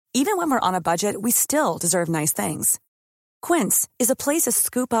Even when we're on a budget, we still deserve nice things. Quince is a place to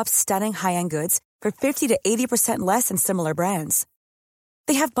scoop up stunning high-end goods for 50 to 80% less than similar brands.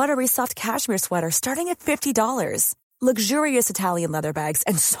 They have buttery soft cashmere sweaters starting at $50, luxurious Italian leather bags,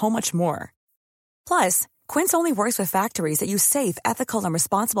 and so much more. Plus, Quince only works with factories that use safe, ethical, and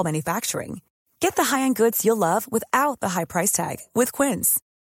responsible manufacturing. Get the high-end goods you'll love without the high price tag with Quince.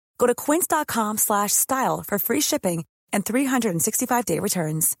 Go to quince.com/style for free shipping and 365-day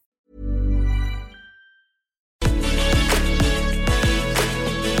returns.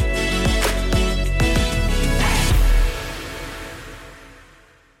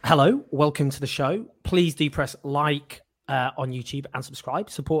 Hello, welcome to the show. Please do press like on YouTube and subscribe.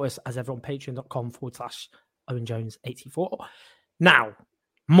 Support us as ever on patreon.com/Owen Jones 84. Now,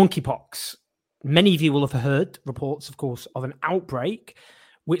 monkeypox. Many of you will have heard reports, of course, of an outbreak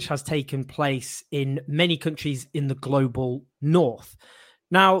which has taken place in many countries in the global north.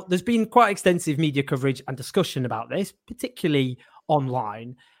 Now, there's been quite extensive media coverage and discussion about this, particularly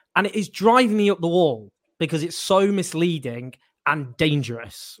online, and it is driving me up the wall because it's so misleading and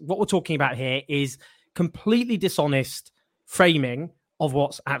dangerous. What we're talking about here is completely dishonest framing of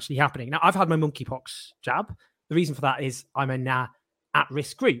what's actually happening. Now, I've had my monkeypox jab. The reason for that is I'm in an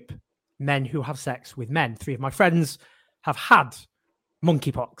at-risk group, men who have sex with men. 3 of my friends have had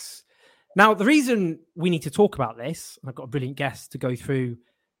monkeypox. Now, the reason we need to talk about this, and I've got a brilliant guest to go through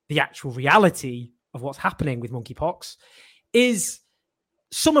the actual reality of what's happening with monkeypox, is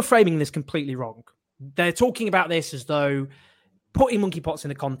some are framing this completely wrong. They're talking about this as though putting monkeypox in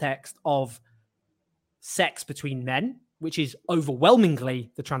the context of sex between men, which is overwhelmingly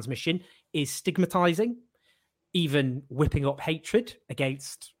the transmission, is stigmatizing, even whipping up hatred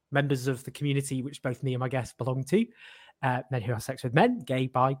against members of the community, which both me and my guests belong to, men who have sex with men, gay,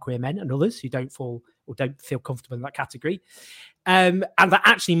 bi, queer men, and others who don't fall or don't feel comfortable in that category. And that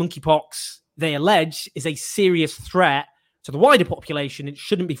actually monkeypox, they allege, is a serious threat to the wider population. It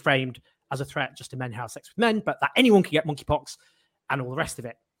shouldn't be framed as a threat just to men who have sex with men, but that anyone can get monkeypox and all the rest of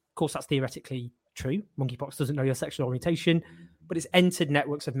it. Of course, that's theoretically true. Monkeypox doesn't know your sexual orientation, but it's entered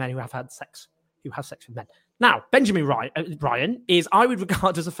networks of men who have sex with men. Now, Benjamin Ryan is, I would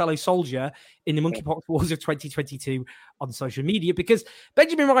regard as a fellow soldier in the monkeypox wars of 2022 on social media, because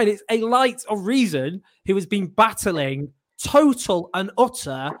Benjamin Ryan is a light of reason who has been battling total and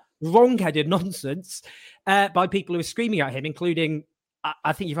utter wrong-headed nonsense by people who are screaming at him, including,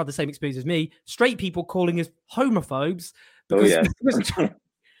 I think you've had the same experience as me, straight people calling us homophobes. Because,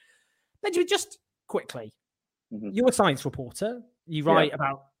 Benjamin, just quickly, you're a science reporter. You write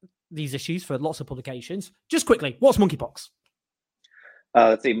about these issues for lots of publications. Just quickly, what's monkeypox?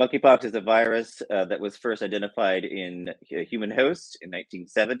 Let's see. Monkeypox is a virus that was first identified in a human host in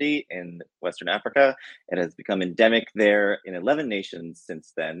 1970 in Western Africa. It has become endemic there in 11 nations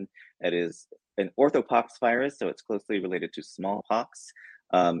since then. It is an orthopox virus, so it's closely related to smallpox.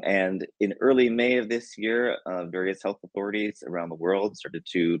 And in early May of this year, various health authorities around the world started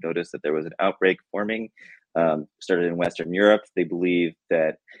to notice that there was an outbreak forming. Started in Western Europe. They believe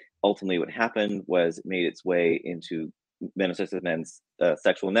that ultimately what happened was it made its way into men and sex with men's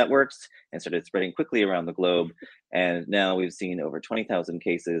sexual networks and started spreading quickly around the globe. And now we've seen over 20,000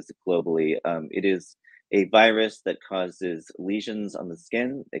 cases globally. It is a virus that causes lesions on the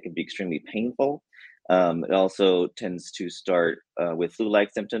skin. It can be extremely painful. It also tends to start with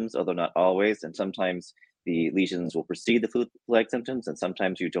flu-like symptoms, although not always. And sometimes the lesions will precede the flu-like symptoms, and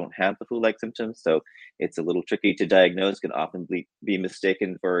sometimes you don't have the flu-like symptoms. So it's a little tricky to diagnose, can often be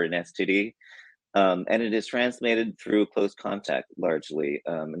mistaken for an STD. And it is transmitted through close contact largely.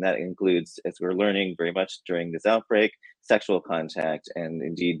 And that includes, as we're learning very much during this outbreak, sexual contact and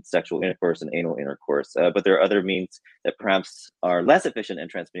indeed sexual intercourse and anal intercourse. But there are other means that perhaps are less efficient in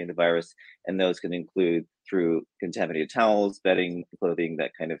transmitting the virus, and those can include through contaminated towels, bedding, clothing,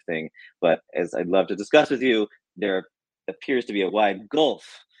 that kind of thing. But as I'd love to discuss with you, there appears to be a wide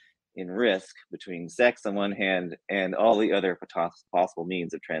gulf in risk between sex on one hand and all the other possible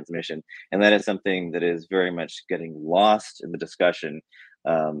means of transmission. And that is something that is very much getting lost in the discussion,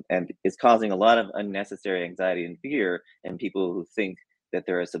 and is causing a lot of unnecessary anxiety and fear in people who think that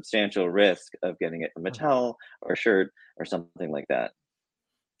there is substantial risk of getting it from a towel or a shirt or something like that.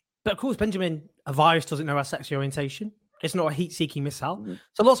 But of course, Benjamin, a virus doesn't know our sexual orientation. It's not a heat-seeking missile. Mm-hmm.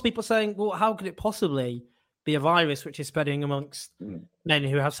 So lots of people are saying, well, how could it possibly be a virus which is spreading amongst men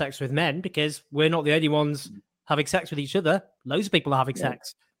who have sex with men? Because we're not the only ones having sex with each other. Loads of people are having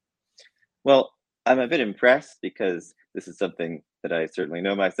sex. Well, I'm a bit impressed because this is something that I certainly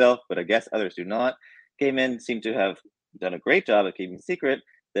know myself, but I guess others do not. Gay men seem to have done a great job of keeping secret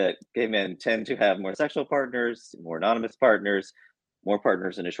that gay men tend to have more sexual partners, more anonymous partners. more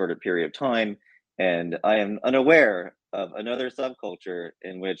partners in a shorter period of time. And I am unaware of another subculture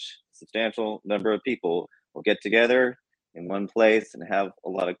in which a substantial number of people will get together in one place and have a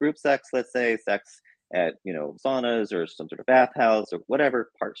lot of group sex, let's say sex at, saunas or some sort of bathhouse or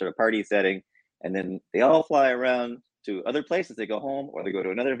whatever sort of party setting. And then they all fly around to other places. They go home or they go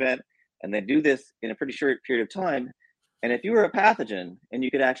to another event, and they do this in a pretty short period of time. And if you were a pathogen and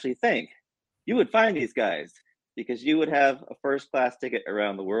you could actually think, you would find these guys because you would have a first class ticket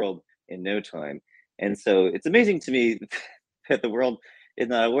around the world in no time. And so it's amazing to me that the world is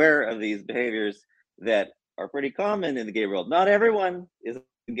not aware of these behaviors that are pretty common in the gay world. Not everyone is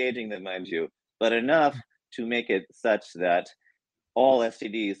engaging them, mind you, but enough to make it such that all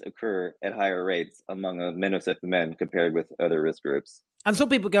STDs occur at higher rates among monosex men compared with other risk groups. And some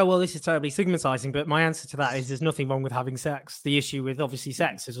people go, well, this is terribly stigmatizing, but my answer to that is there's nothing wrong with having sex. The issue with obviously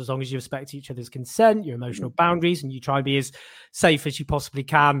sex is as long as you respect each other's consent, your emotional boundaries, and you try to be as safe as you possibly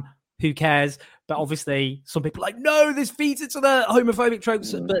can, who cares? But obviously some people are like, no, this feeds into the homophobic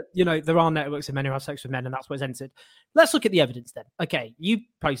tropes. But, there are networks of men who have sex with men, and that's what's entered. Let's look at the evidence then. Okay, you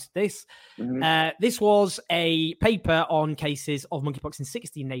posted this. This was a paper on cases of monkeypox in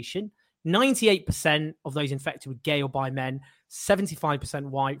 16 nations. 98% of those infected were gay or bi men, 75%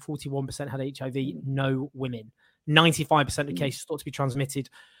 white, 41% had HIV, no women. 95% of cases thought to be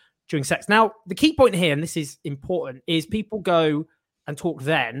transmitted during sex. Now, the key point here, and this is important, is people go and talk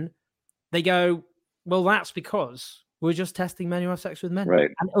then, they go, well, that's because we're just testing men who have sex with men. Right.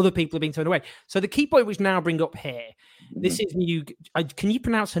 And other people are being turned away. So the key point which now bring up here, this is new. Can you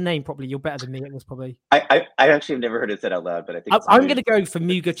pronounce her name properly? You're better than me at this, probably. I actually have never heard it said out loud, but I think I'm going to go for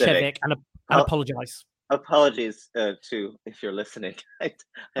Muga Chevik and apologize. Apologies to if you're listening. I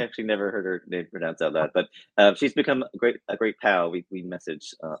actually never heard her name pronounced out loud, but she's become a great pal. We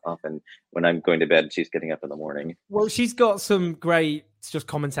message often when I'm going to bed. She's getting up in the morning. Well, she's got some great just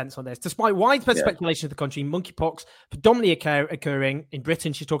common sense on this. Despite widespread speculation of the country, monkeypox predominantly occurring in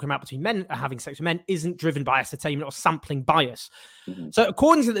Britain, she's talking about between men having sex with men, isn't driven by ascertainment or sampling bias. So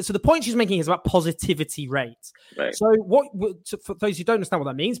according to this, so the point she's making is about positivity rates. Right. So for those who don't understand what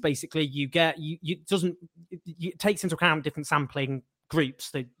that means, basically it takes into account different sampling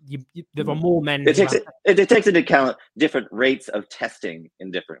groups. There are more men. It takes into account different rates of testing in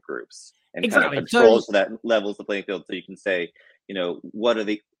different groups and kind of controls that levels the playing field, so you can say, what are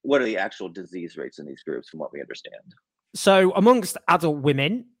the actual disease rates in these groups from what we understand. So amongst adult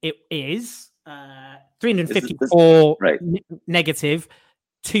women, it is 354 negative,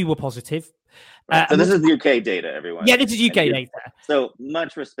 2 were positive. Right. So this is UK data, everyone. Yeah, this is UK data. So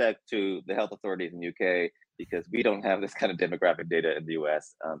much respect to the health authorities in UK, because we don't have this kind of demographic data in the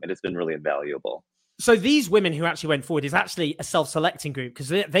US, and it's been really invaluable. So these women who actually went forward is actually a self-selecting group, because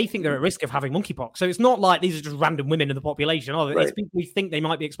they think they're at risk of having monkeypox. So it's not like these are just random women in the population. It's people who think they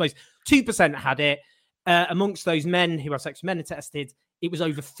might be exposed. 2% had it. Amongst those men who have sex with men and tested, it was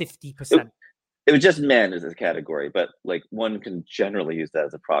over 50%. It was just men as a category, but one can generally use that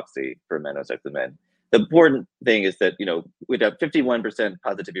as a proxy for men who have sex with men. The important thing is that, we'd have 51%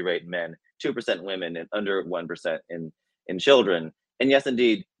 positivity rate in men, 2% women, and under 1% in children. And yes,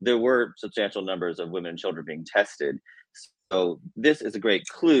 indeed, there were substantial numbers of women and children being tested. So this is a great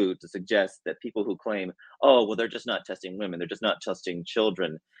clue to suggest that people who claim, oh, well, they're just not testing women, they're just not testing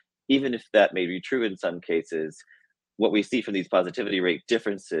children, even if that may be true in some cases, what we see from these positivity rate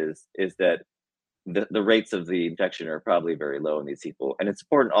differences is that the rates of the infection are probably very low in these people. And it's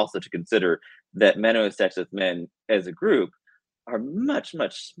important also to consider that men who have sex with men as a group are much,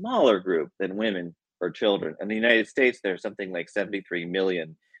 much smaller group than women or children. In the United States, there's something like 73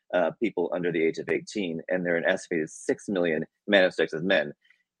 million people under the age of 18, and there are an estimated 6 million men who have sex with men.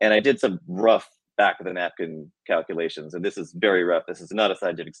 And I did some rough back of the napkin calculations, and this is very rough. This is not a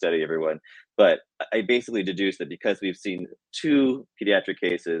scientific study, everyone, but I basically deduced that because we've seen 2 pediatric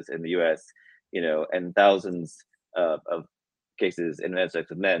cases in the US, and thousands of cases in men who have sex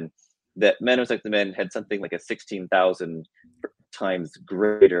with men, that men who have sex with men had something like a 16,000 times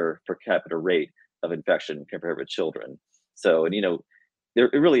greater per capita rate of infection compared with children. So, and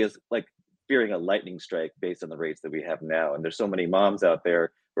it really is like fearing a lightning strike based on the rates that we have now. And there's so many moms out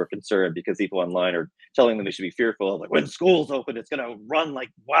there who are concerned because people online are telling them they should be fearful. Like, when schools open, it's going to run like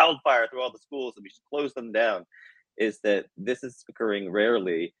wildfire through all the schools and we should close them down. Is that this is occurring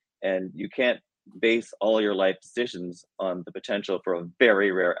rarely, and you can't base all your life decisions on the potential for a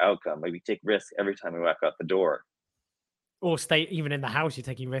very rare outcome. Like, we take risks every time we walk out the door. or stay even in the house, you're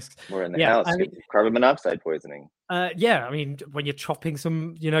taking risks. Or in the house, I mean, carbon monoxide poisoning. I mean, when you're chopping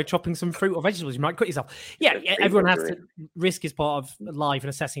some fruit or vegetables, you might cut yourself. Everyone has to. Risk is part of life, and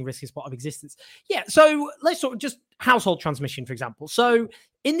assessing risk is part of existence. So let's talk just household transmission, for example. So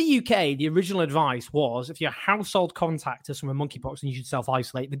in the UK, the original advice was if you're household contact to someone with monkeypox, then you should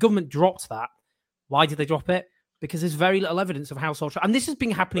self-isolate. The government dropped that. Why did they drop it? Because there's very little evidence of household and this has been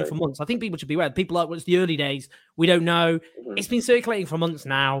happening for months. I think people should be aware. People are like, well, it's the early days. We don't know. Mm-hmm. It's been circulating for months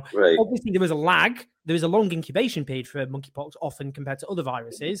now. Right. Obviously, there was a lag. There is a long incubation period for monkeypox, often compared to other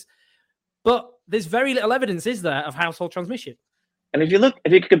viruses. But there's very little evidence, is there, of household transmission? And if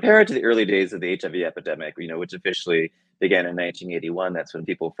you compare it to the early days of the HIV epidemic, which officially began in 1981, that's when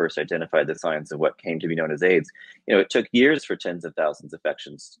people first identified the signs of what came to be known as AIDS. It took years for tens of thousands of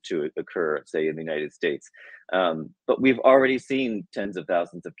infections to occur, say, in the United States. But we've already seen tens of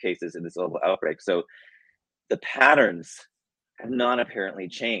thousands of cases in this global outbreak. So the patterns have not apparently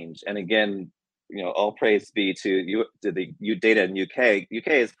changed. And again, all praise be to the data in UK.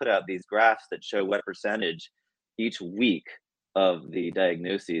 UK has put out these graphs that show what percentage each week of the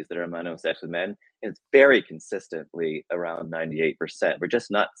diagnoses that are monosex with men. It's very consistently around 98%. We're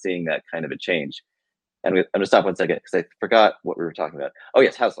just not seeing that kind of a change. And I'm going to stop 1 second because I forgot what we were talking about. Oh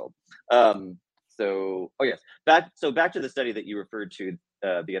yes, household. Back to the study that you referred to,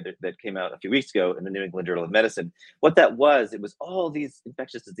 that came out a few weeks ago in the New England Journal of Medicine. What that was, it was all these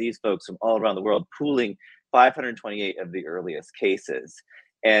infectious disease folks from all around the world pooling 528 of the earliest cases.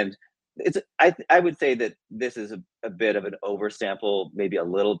 And I would say that this is a bit of an oversample, maybe a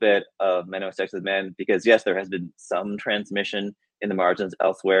little bit of monosex with men, because yes, there has been some transmission in the margins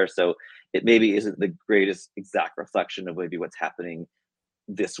elsewhere. So it maybe isn't the greatest exact reflection of maybe what's happening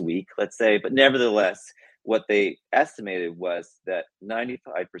this week, let's say. But nevertheless, what they estimated was that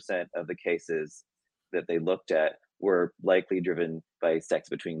 95% of the cases that they looked at were likely driven by sex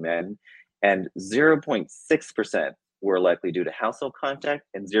between men, and 0.6% were likely due to household contact,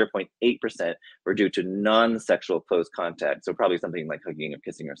 and 0.8% were due to non-sexual close contact. So probably something like hugging or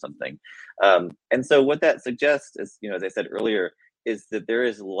kissing or something. And so what that suggests is, as I said earlier, is that there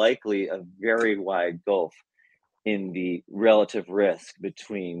is likely a very wide gulf in the relative risk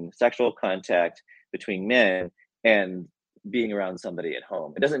between sexual contact between men and being around somebody at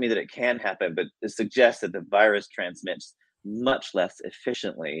home. It doesn't mean that it can happen, but it suggests that the virus transmits much less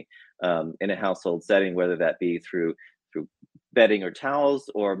efficiently in a household setting, whether that be through bedding or towels,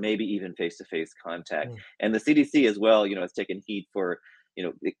 or maybe even face-to-face contact. And the CDC as well, has taken heed for,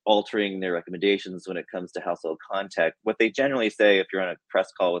 altering their recommendations when it comes to household contact. What they generally say, if you're on a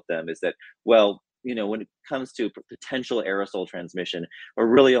press call with them, is that, well, when it comes to potential aerosol transmission, we're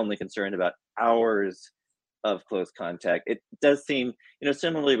really only concerned about hours of close contact. It does seem,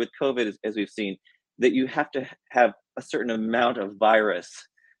 similarly with COVID, as we've seen, that you have to have a certain amount of virus.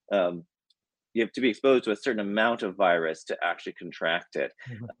 You have to be exposed to a certain amount of virus to actually contract it.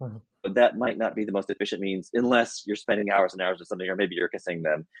 But that might not be the most efficient means unless you're spending hours and hours with something, or maybe you're kissing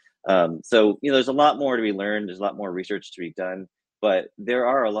them. So, there's a lot more to be learned. There's a lot more research to be done, but there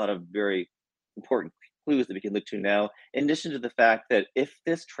are a lot of very important clues that we can look to now, in addition to the fact that if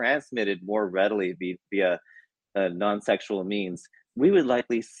this transmitted more readily via non-sexual means, we would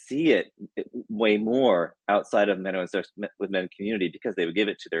likely see it way more outside of monosex with men community, because they would give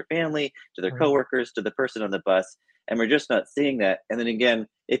it to their family, to their coworkers, to the person on the bus, and we're just not seeing that. And then again,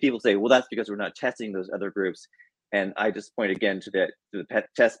 if people say, well, that's because we're not testing those other groups, and I just point again to the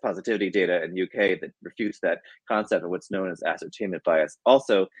test positivity data in UK that refutes that concept of what's known as ascertainment bias.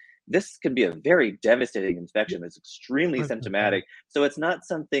 Also, this can be a very devastating infection that's extremely symptomatic. So it's not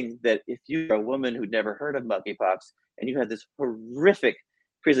something that if you're a woman who'd never heard of monkeypox and you had this horrific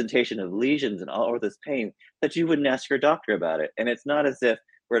presentation of lesions and all of this pain, that you wouldn't ask your doctor about it. And it's not as if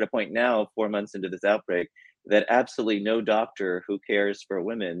we're at a point now, 4 months into this outbreak, that absolutely no doctor who cares for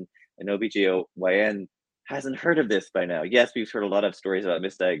women, an OBGYN, hasn't heard of this by now. Yes, we've heard a lot of stories about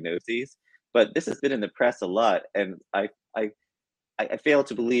misdiagnoses, but this has been in the press a lot. And I fail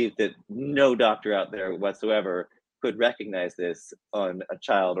to believe that no doctor out there whatsoever could recognize this on a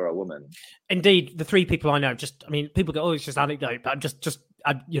child or a woman. Indeed, the three people I know, people go, oh, it's just anecdote, but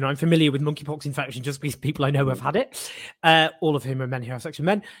I'm familiar with monkeypox infection just because people I know have had it. All of whom are men who have sex with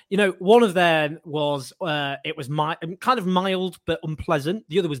men. One of them was, it was kind of mild but unpleasant.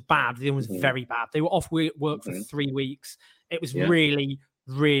 The other was bad. The other was very bad. They were off work for 3 weeks. It was really,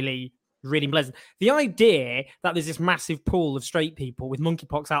 really, really unpleasant. The idea that there's this massive pool of straight people with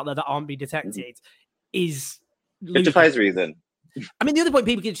monkeypox out there that aren't being detected is... It defies reason. The other point,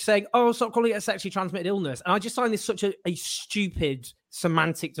 people keep saying, oh, stop calling it a sexually transmitted illness. And I just find this such a stupid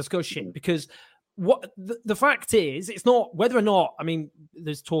semantic discussion, because what the fact is, it's not whether or not, I mean,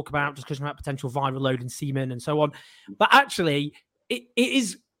 there's talk about discussion about potential viral load in semen and so on, but actually it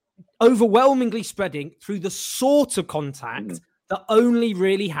is overwhelmingly spreading through the sort of contact that only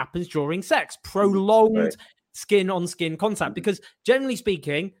really happens during sex, prolonged skin on skin contact. Because generally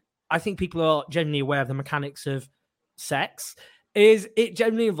speaking, I think people are generally aware of the mechanics of sex. Is it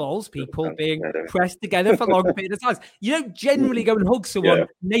generally involves people being pressed together for long periods of time. You don't generally go and hug someone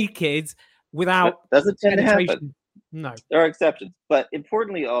naked without that doesn't tend to happen. No. There are exceptions. But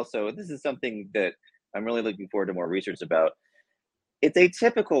importantly also, this is something that I'm really looking forward to more research about. It's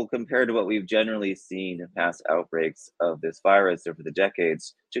atypical compared to what we've generally seen in past outbreaks of this virus over the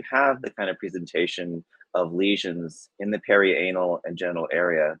decades to have the kind of presentation of lesions in the perianal and genital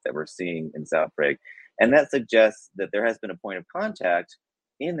area that we're seeing in this outbreak. And that suggests that there has been a point of contact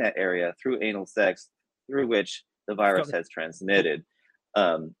in that area through anal sex through which the virus has transmitted.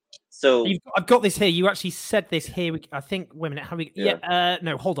 So I've got this here. You actually said this here. I think, wait a minute. How we?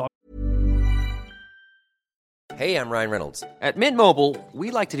 No, hold on. Hey, I'm Ryan Reynolds. At Mint Mobile,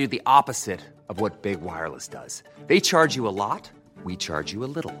 we like to do the opposite of what Big Wireless does. They charge you a lot, we charge you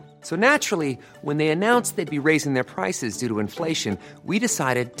a little. So naturally, when they announced they'd be raising their prices due to inflation, we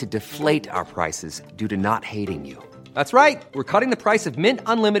decided to deflate our prices due to not hating you. That's right. We're cutting the price of Mint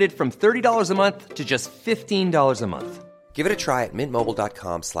Unlimited from $30 a month to just $15 a month. Give it a try at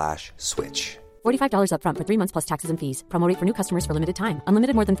mintmobile.com/switch. $45 up front for 3 months plus taxes and fees. Promo rate for new customers for limited time.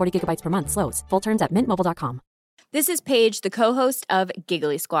 Unlimited more than 40 gigabytes per month. Slows full terms at mintmobile.com. This is Paige, the co-host of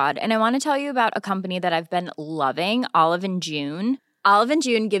Giggly Squad, and I want to tell you about a company that I've been loving, Olive & June. Olive &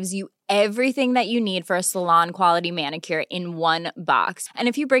 June gives you everything that you need for a salon-quality manicure in one box. And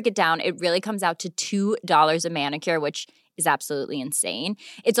if you break it down, it really comes out to $2 a manicure, which is absolutely insane.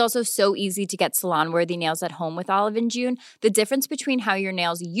 It's also so easy to get salon-worthy nails at home with Olive & June. The difference between how your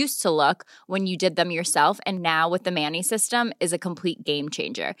nails used to look when you did them yourself and now with the Mani system is a complete game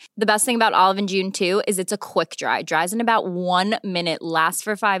changer. The best thing about Olive & June, too, is it's a quick dry. Dries in about 1 minute, lasts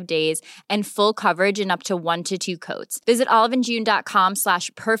for 5 days, and full coverage in up to 1 to 2 coats. Visit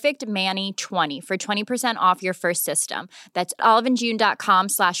oliveandjune.com/perfectmani20 for 20% off your first system. That's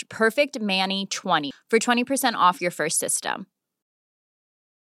oliveandjune.com/perfectmani20 for 20% off your first system.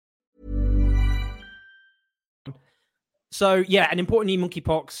 So, yeah, and importantly,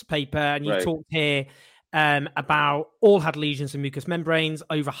 monkeypox paper, and you talked here about all had lesions in mucous membranes,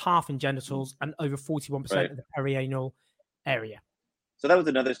 over half in genitals, and over 41% of the perianal area. So that was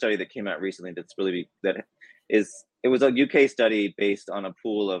another study that came out recently it was a UK study based on a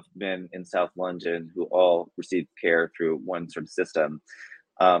pool of men in South London who all received care through one sort of system.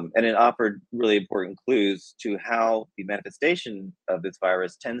 And it offered really important clues to how the manifestation of this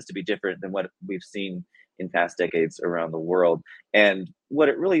virus tends to be different than what we've seen in past decades around the world. And what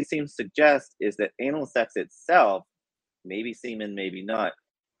it really seems to suggest is that anal sex itself, maybe semen, maybe not,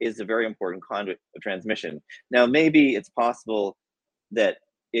 is a very important conduit of transmission. Now, maybe it's possible that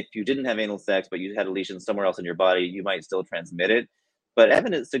if you didn't have anal sex, but you had a lesion somewhere else in your body, you might still transmit it. But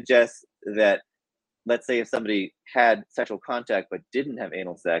evidence suggests that, let's say if somebody had sexual contact but didn't have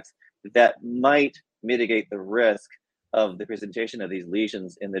anal sex, that might mitigate the risk of the presentation of these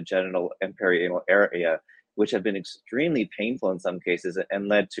lesions in the genital and perianal area, which have been extremely painful in some cases and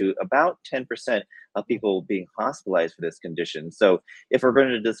led to about 10% of people being hospitalized for this condition. So if we're going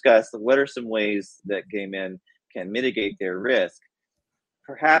to discuss what are some ways that gay men can mitigate their risk,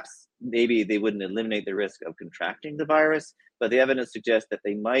 perhaps maybe they wouldn't eliminate the risk of contracting the virus, but the evidence suggests that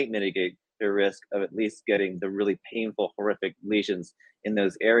they might mitigate the risk of at least getting the really painful, horrific lesions in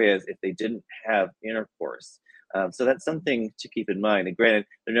those areas if they didn't have intercourse. So that's something to keep in mind. And granted,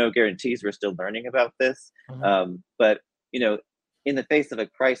 there are no guarantees. We're still learning about this. But, in the face of a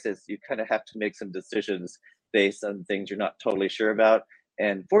crisis, you kind of have to make some decisions based on things you're not totally sure about.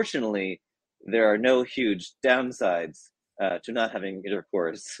 And fortunately, there are no huge downsides to not having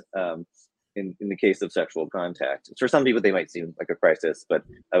intercourse in the case of sexual contact. For some people, they might seem like a crisis, but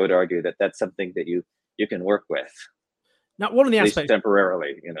I would argue that that's something that you can work with. Now, one of the at least aspects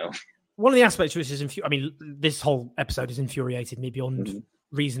temporarily, One of the aspects which is, this whole episode has infuriated me beyond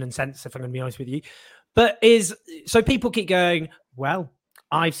reason and sense, if I'm going to be honest with you. But so people keep going, well,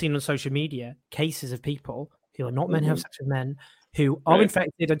 I've seen on social media cases of people who are not men who have sex with men who are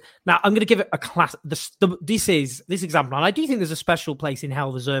infected. And now I'm going to give it a class. This example, and I do think there's a special place in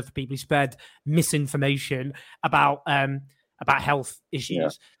hell reserved for people who spread misinformation about health issues. Yeah.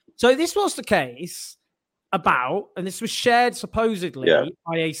 So this was the case and this was shared supposedly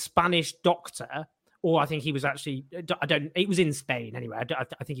by a Spanish doctor, or I think he was actually, it was in Spain anyway.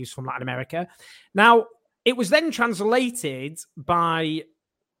 I think he was from Latin America. Now, it was then translated by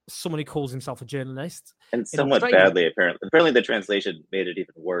someone who calls himself a journalist. And in somewhat Australia. badly, apparently. Apparently, the translation made it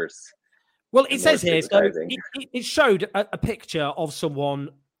even worse. Well, it and more says here, so stigmatizing. it showed a picture of someone,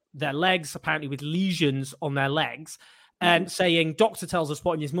 their legs, apparently with lesions on their legs, and saying, doctor tells us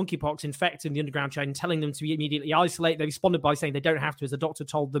spotting this monkeypox infecting the underground chain, telling them to immediately isolate. They responded by saying they don't have to, as the doctor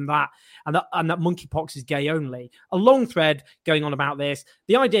told them that, and that monkeypox is gay only. A long thread going on about this.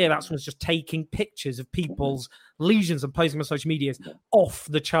 The idea that someone's just taking pictures of people's lesions and posting them on social media is off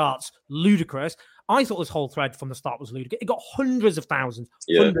the charts, ludicrous. I thought this whole thread from the start was ludicrous. It got hundreds of thousands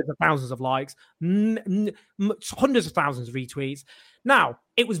of likes, hundreds of thousands of retweets. Now,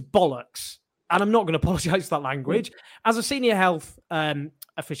 it was bollocks. And I'm not going to apologize for that language. As a senior health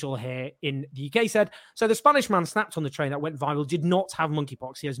official here in the UK said, so the Spanish man snapped on the train that went viral did not have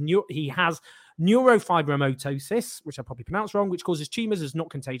monkeypox. He has neurofibromatosis, which I probably pronounced wrong, which causes tumors, is not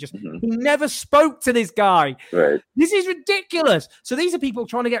contagious. He never spoke to this guy. Right. This is ridiculous. So these are people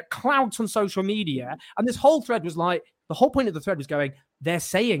trying to get clout on social media. And this whole thread was like, the whole point of the thread was going, they're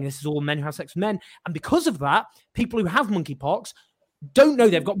saying this is all men who have sex with men. And because of that, people who have monkeypox don't know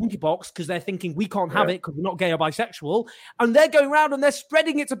they've got monkeypox because they're thinking we can't have it because we're not gay or bisexual. And they're going around and they're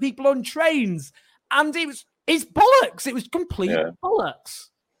spreading it to people on trains. And it's bollocks. It was complete bollocks.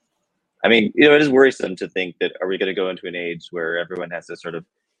 I mean, it is worrisome to think that are we going to go into an age where everyone has to sort of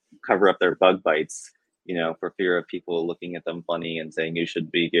cover up their bug bites, for fear of people looking at them funny and saying you should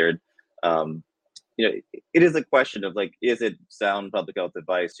be here. It is a question of like, is it sound public health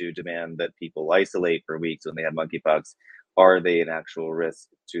advice to demand that people isolate for weeks when they have monkeypox? Are they an actual risk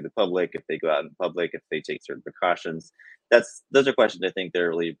to the public if they go out in public, if they take certain precautions? Those are questions I think that are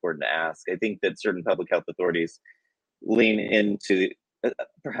really important to ask. I think that certain public health authorities lean into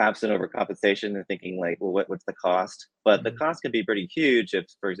perhaps an overcompensation and thinking like, well, what's the cost? But the cost can be pretty huge if,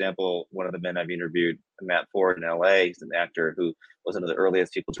 for example, one of the men I've interviewed, Matt Ford in LA, he's an actor who was one of the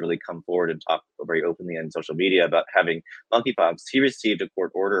earliest people to really come forward and talk very openly on social media about having monkeypox. He received a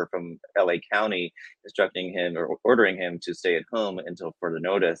court order from LA County instructing him or ordering him to stay at home until further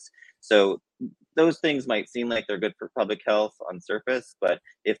notice. So those things might seem like they're good for public health on surface, but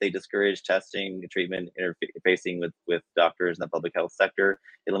if they discourage testing, treatment, interfacing with doctors in the public health sector,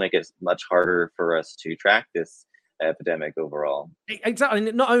 it'll make it much harder for us to track this epidemic overall.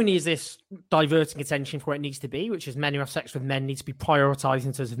 Exactly. Not only is this diverting attention from where it needs to be, which is men who have sex with men need to be prioritized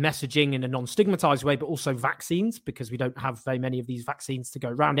in terms of messaging in a non-stigmatized way, but also vaccines, because we don't have very many of these vaccines to go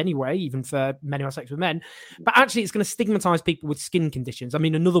around anyway, even for men who have sex with men. But actually, it's going to stigmatize people with skin conditions. I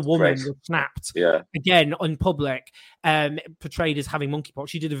mean, another woman was snapped again in public, portrayed as having monkeypox.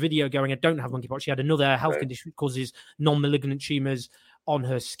 She did a video going, I don't have monkeypox. She had another health condition that causes non-malignant tumors on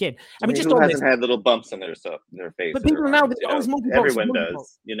her skin. I mean, just who on hasn't this, had little bumps on their face? but people are now, monkeypox. Everyone monkeypox.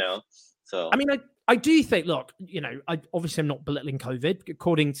 does, So I mean, I do think, look, obviously I'm not belittling COVID.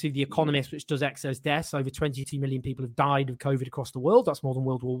 According to The Economist, which does excess deaths, over 22 million people have died of COVID across the world. That's more than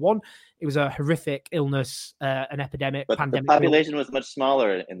World War One. It was a horrific illness, an epidemic, but pandemic. The population was much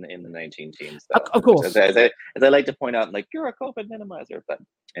smaller in the 19 teens. Of course. As I like to point out, like, you're a COVID minimizer, but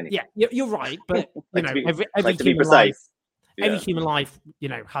anyway. Yeah, you're right. But, every to be human precise. life, every human life,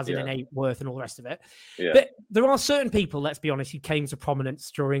 has an innate worth and all the rest of it. Yeah. But there are certain people, let's be honest, who came to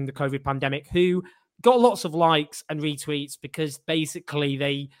prominence during the COVID pandemic who got lots of likes and retweets because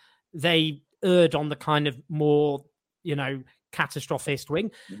basically they erred on the kind of more, catastrophist wing.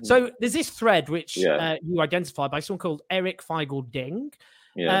 Mm-hmm. So there's this thread which you identified by someone called Eric Feigl Ding.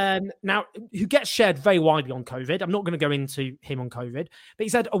 Yeah. Now, who gets shared very widely on COVID. I'm not going to go into him on COVID, but he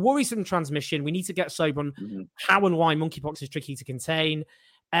said a worrisome transmission. We need to get sober on how and why monkeypox is tricky to contain.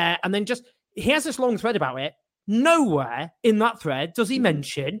 And then he has this long thread about it. Nowhere in that thread does he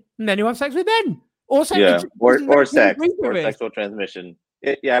mention men who have sex with men or sex or sexual transmission.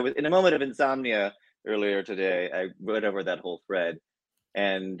 I was in a moment of insomnia earlier today. I read over that whole thread,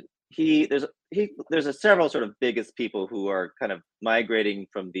 and there's several sort of biggest people who are kind of migrating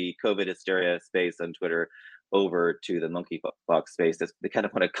from the COVID hysteria space on Twitter over to the monkeypox space. They kind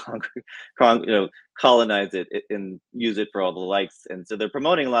of want to colonize it and use it for all the likes, and so they're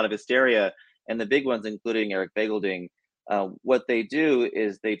promoting a lot of hysteria. And the big ones, including Eric Feigl Ding, what they do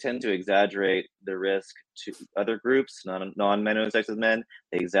is they tend to exaggerate the risk to other groups, non-men who have sex with men.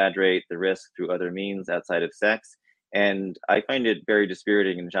 They exaggerate the risk through other means outside of sex. And I find it very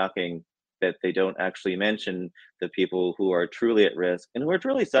dispiriting and shocking that they don't actually mention the people who are truly at risk and who are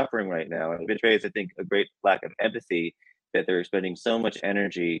truly suffering right now. And it betrays, I think, a great lack of empathy that they're spending so much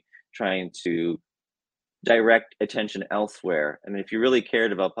energy trying to direct attention elsewhere. I mean, if you really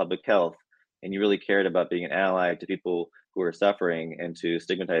cared about public health and you really cared about being an ally to people who are suffering and to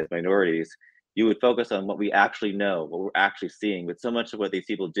stigmatize minorities, you would focus on what we actually know, what we're actually seeing. But so much of what these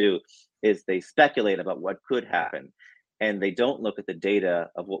people do is they speculate about what could happen. And they don't look at the data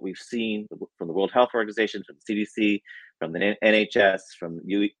of what we've seen from the World Health Organization, from the CDC, from the NHS, from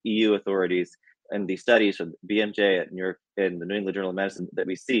EU authorities, and these studies from BMJ at New York and the New England Journal of Medicine that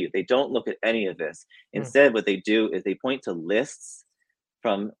we see. They don't look at any of this. Instead, what they do is they point to lists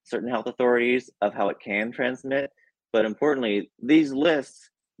from certain health authorities of how it can transmit. But importantly, these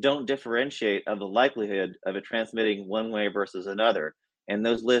lists don't differentiate of the likelihood of it transmitting one way versus another. And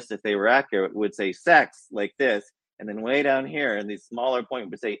those lists, if they were accurate, would say sex like this, and then way down here in these smaller point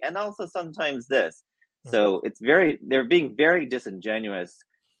would say, and also sometimes this. So they're being very disingenuous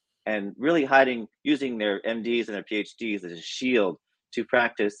and really using their MDs and their PhDs as a shield to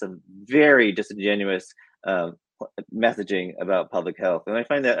practice some very disingenuous messaging about public health. And I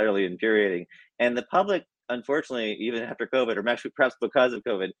find that utterly infuriating. And the public, unfortunately, even after COVID, or actually perhaps because of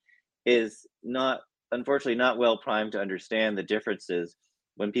COVID, is unfortunately not well primed to understand the differences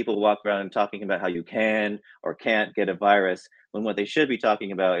when people walk around and talking about how you can or can't get a virus, when what they should be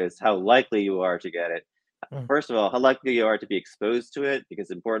talking about is how likely you are to get it. First of all, how likely you are to be exposed to it,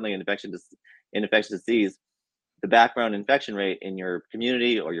 because importantly, in infectious disease, the background infection rate in your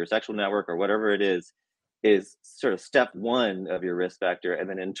community or your sexual network or whatever it is sort of step one of your risk factor. And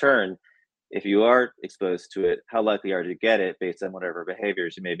then in turn, if you are exposed to it, how likely are you to get it based on whatever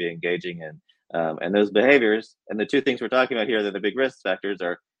behaviors you may be engaging in. And those behaviors, and the two things we're talking about here that are the big risk factors,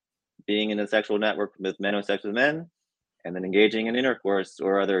 are being in a sexual network with men who have sex with men, and then engaging in intercourse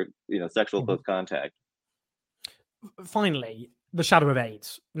or other sexual close contact. Finally, the shadow of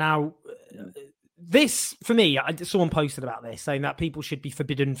AIDS. Now, this, for me, someone posted about this, saying that people should be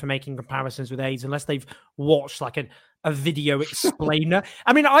forbidden from making comparisons with AIDS unless they've watched like a video explainer.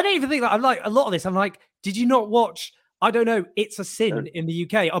 I mean, I don't even think that. I'm like, a lot of this, I'm like, did you not watch, I don't know, It's a Sin in the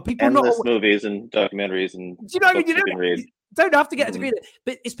UK? Are people endless not movies and documentaries and do you know what I mean? you can read. Don't have to get a degree,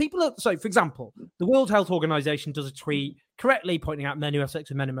 but it's people. So, for example, the World Health Organization does a tweet correctly pointing out men who have sex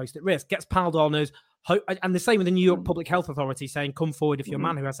with men are most at risk, gets piled on as, and the same with the New York Public Health Authority saying, come forward if you're a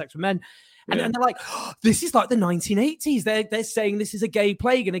man who has sex with men. And they're like, oh, this is like the 1980s. They're saying this is a gay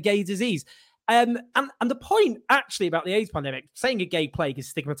plague and a gay disease. And the point actually about the AIDS pandemic, saying a gay plague is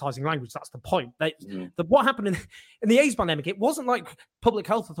stigmatizing language. That's the point. What happened in the AIDS pandemic, it wasn't like public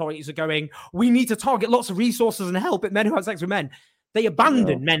health authorities are going, we need to target lots of resources and help at men who have sex with men. They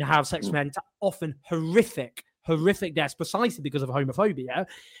abandoned men who have sex with men to often horrific deaths precisely because of homophobia.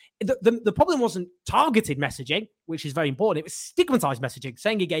 The problem wasn't targeted messaging, which is very important. It was stigmatized messaging.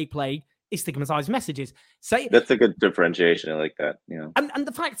 Saying a gay plague is stigmatized messages. That's a good differentiation. I like that. And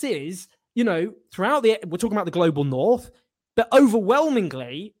the fact is, throughout we're talking about the global north, but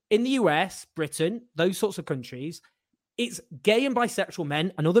overwhelmingly in the US, Britain, those sorts of countries, it's gay and bisexual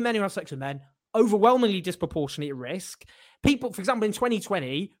men and other men who have sex with men, overwhelmingly disproportionately at risk. People, for example, in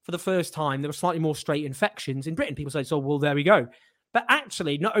 2020, for the first time, there were slightly more straight infections in Britain. People say, so, well, there we go. But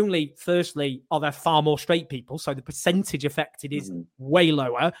actually, not only, firstly, are there far more straight people, so the percentage affected is way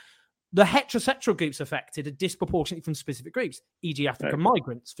lower, the heterosexual groups affected are disproportionately from specific groups, e.g. African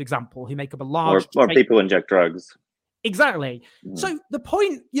migrants, for example, who make up a large... Or people who inject drugs. Exactly. So the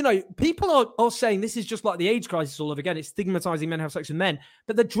point, people are saying this is just like the AIDS crisis all over again. It's stigmatizing men who have sex with men,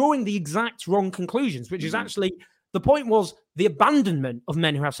 but they're drawing the exact wrong conclusions, which is actually... The point was the abandonment of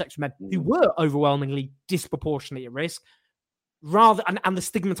men who have sex with men who were overwhelmingly disproportionately at risk, and the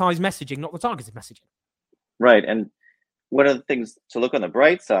stigmatized messaging, not the targeted messaging. Right. And one of the things to look on the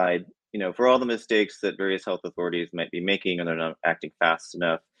bright side, for all the mistakes that various health authorities might be making and they're not acting fast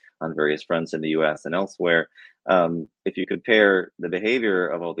enough on various fronts in the US and elsewhere, if you compare the behavior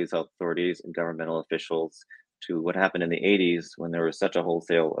of all these health authorities and governmental officials to what happened in the 80s when there was such a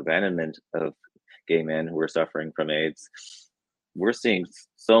wholesale abandonment of gay men who were suffering from AIDS, we're seeing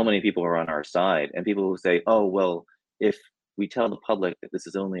so many people who are on our side, and people who say, oh, well, if we tell the public that this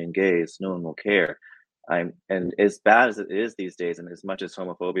is only in gays, no one will care. And as bad as it is these days, and as much as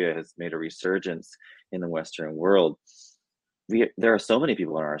homophobia has made a resurgence in the Western world, there are so many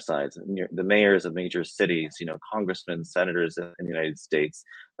people on our sides. The mayors of major cities, congressmen, senators in the United States.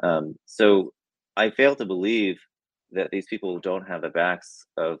 So I fail to believe that these people don't have the backs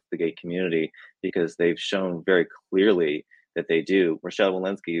of the gay community, because they've shown very clearly that they do. Rochelle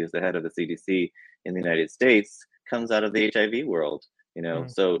Walensky, who's the head of the CDC in the United States, comes out of the HIV world,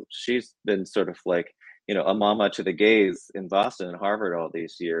 so she's been sort of like, a mama to the gays in Boston and Harvard all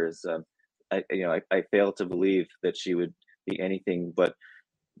these years. I fail to believe that she would be anything but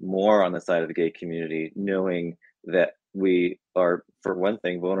more on the side of the gay community, knowing that we are, for one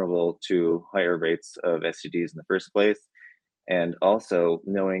thing, vulnerable to higher rates of STDs in the first place, and also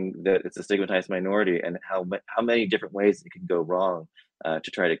knowing that it's a stigmatized minority and how many different ways it can go wrong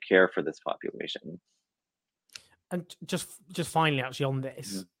to try to care for this population. And just finally, actually, on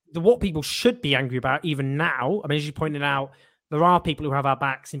this, what people should be angry about even now, I mean, as you pointed out, there are people who have our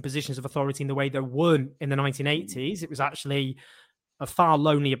backs in positions of authority in the way there weren't in the 1980s. It was actually a far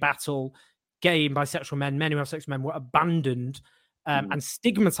lonelier battle. Gay and bisexual men who have sex with men were abandoned and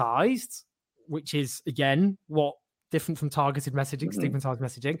stigmatized, which is, again, what different from targeted messaging, stigmatized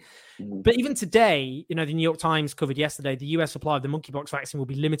messaging. But even today, the New York Times covered yesterday, the US supply of the monkeypox vaccine will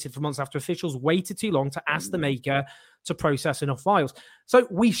be limited for months after officials waited too long to ask the maker to process enough vials. So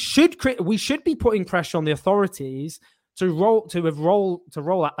we should be putting pressure on the authorities to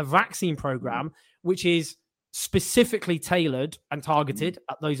roll out a vaccine program which is specifically tailored and targeted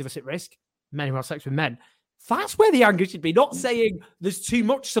at those of us at risk, men who have sex with men. That's where the anger should be, not saying there's too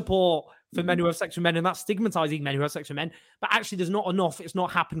much support for men who have sex with men and that's stigmatizing men who have sex with men, but actually there's not enough. It's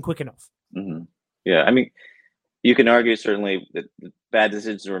not happened quick enough. Yeah, I mean, you can argue certainly that bad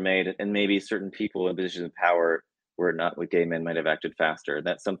decisions were made and maybe certain people in positions of power were not what gay men might have acted faster.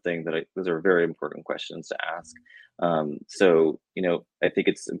 That's something that those are very important questions to ask. So, I think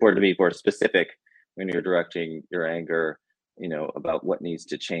it's important to be more specific when you're directing your anger, about what needs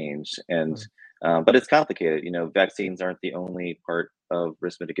to change. And but it's complicated. Vaccines aren't the only part of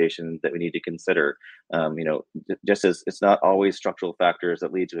risk mitigation that we need to consider. Just as it's not always structural factors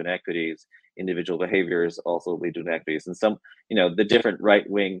that lead to inequities, individual behaviors also lead to inequities. And some, the different right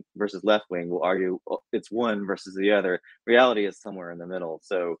wing versus left wing will argue it's one versus the other. Reality is somewhere in the middle.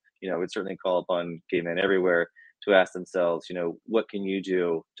 So, we'd certainly call upon gay men everywhere to ask themselves, what can you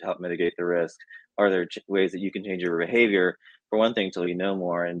do to help mitigate the risk? Are there ways that you can change your behavior? For one thing, till you know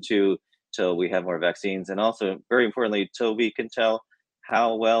more, and two, till we have more vaccines, and also very importantly, till we can tell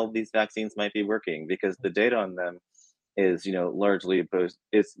how well these vaccines might be working, because the data on them is, largely opposed.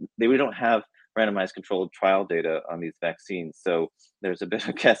 We don't have randomized controlled trial data on these vaccines, so there's a bit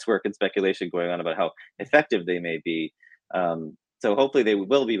of guesswork and speculation going on about how effective they may be. So hopefully they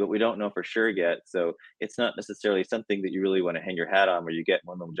will be, but we don't know for sure yet. So it's not necessarily something that you really want to hang your hat on, where you get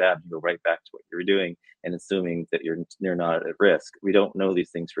one little jab, you go right back to what you were doing, and assuming that you're not at risk. We don't know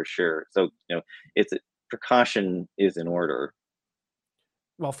these things for sure. So, precaution is in order.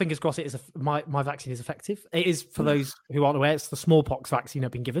 Well, fingers crossed it is. My vaccine is effective. It is, for those who aren't aware, it's the smallpox vaccine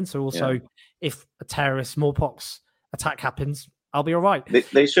I've been given. So also, if a terrorist smallpox attack happens, I'll be all right.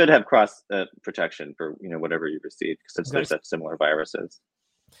 They should have cross protection for whatever you receive, because they're such similar viruses.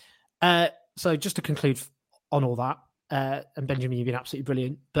 So just to conclude on all that, and Benjamin, you've been absolutely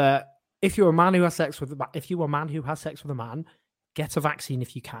brilliant. But if you're a man who has sex with a man, get a vaccine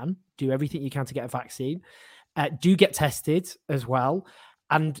if you can. Do everything you can to get a vaccine. Do get tested as well,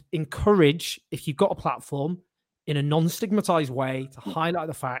 and encourage, if you've got a platform, in a non-stigmatized way, to highlight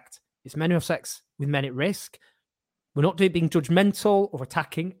the fact it's men who have sex with men at risk. We're not being judgmental or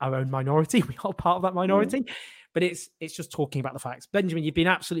attacking our own minority. We are part of that minority, but it's just talking about the facts. Benjamin, you've been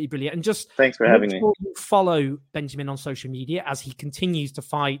absolutely brilliant. And just thanks for having me. Follow Benjamin on social media as he continues to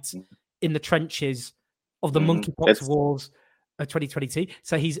fight in the trenches of the monkeypox wars of 2022.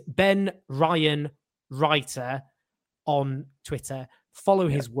 So he's Ben Ryan Writer on Twitter. Follow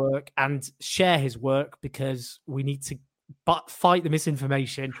his work and share his work, because we need to fight the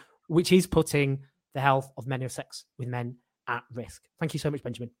misinformation, which is putting the health of men who have sex with men at risk. Thank you so much,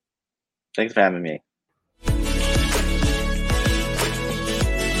 Benjamin. Thanks for having me.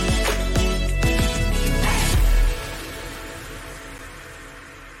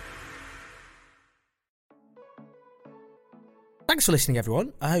 Thanks for listening,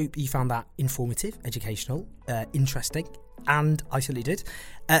 everyone. I hope you found that informative, educational, interesting, and I certainly did.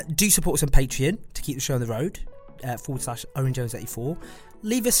 Do support us on Patreon to keep the show on the road, /OwenJones84.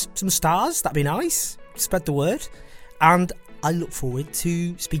 Leave us some stars, that'd be nice. Spread the word. And I look forward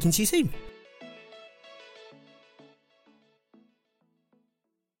to speaking to you soon.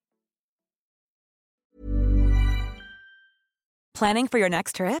 Planning for your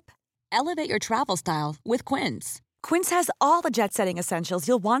next trip? Elevate your travel style with Quince. Quince has all the jet-setting essentials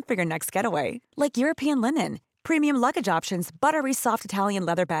you'll want for your next getaway, like European linen, premium luggage options, buttery soft Italian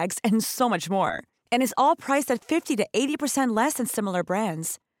leather bags, and so much more. And is all priced at 50 to 80% less than similar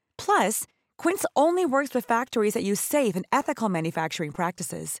brands. Plus, Quince only works with factories that use safe and ethical manufacturing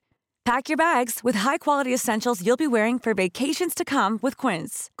practices. Pack your bags with high-quality essentials you'll be wearing for vacations to come with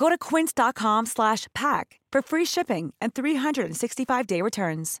Quince. Go to quince.com/pack for free shipping and 365-day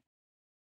returns.